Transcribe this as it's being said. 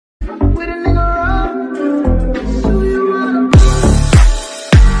Guys,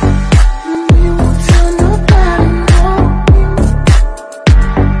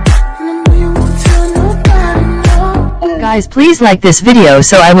 please like this video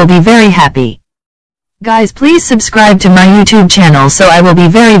so I will be very happy. Guys, please subscribe to my YouTube channel so I will be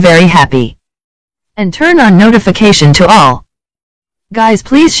very happy. And turn on notification to all. Guys,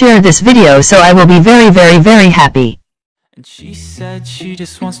 please share this video so I will be very happy. And she said she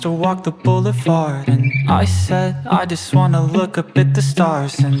just wants to walk the boulevard, and I said I just wanna look up at the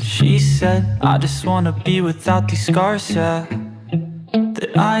stars, and she said I just wanna be without these scars, yeah,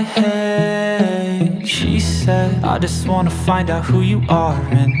 that I hate. She said I just wanna find out who you are,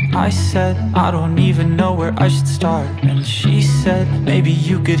 and I said I don't even know where I should start, and she said maybe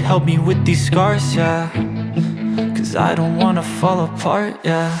you could help me with these scars, yeah, cause I don't wanna fall apart,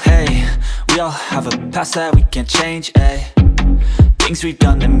 yeah. Hey, we all have a past that we can't change, eh? Things we've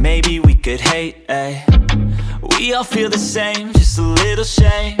done that maybe we could hate, eh? We all feel the same, just a little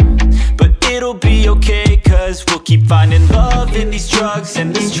shame, but it'll be okay, cause we'll keep finding love in these drugs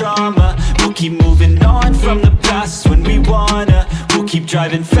and this trauma. We'll keep moving on from the past when we wanna. We'll keep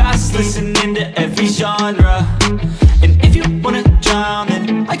driving fast, listening to every genre. And if you wanna drown,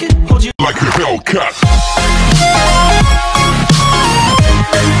 then I could hold you like a Hellcat.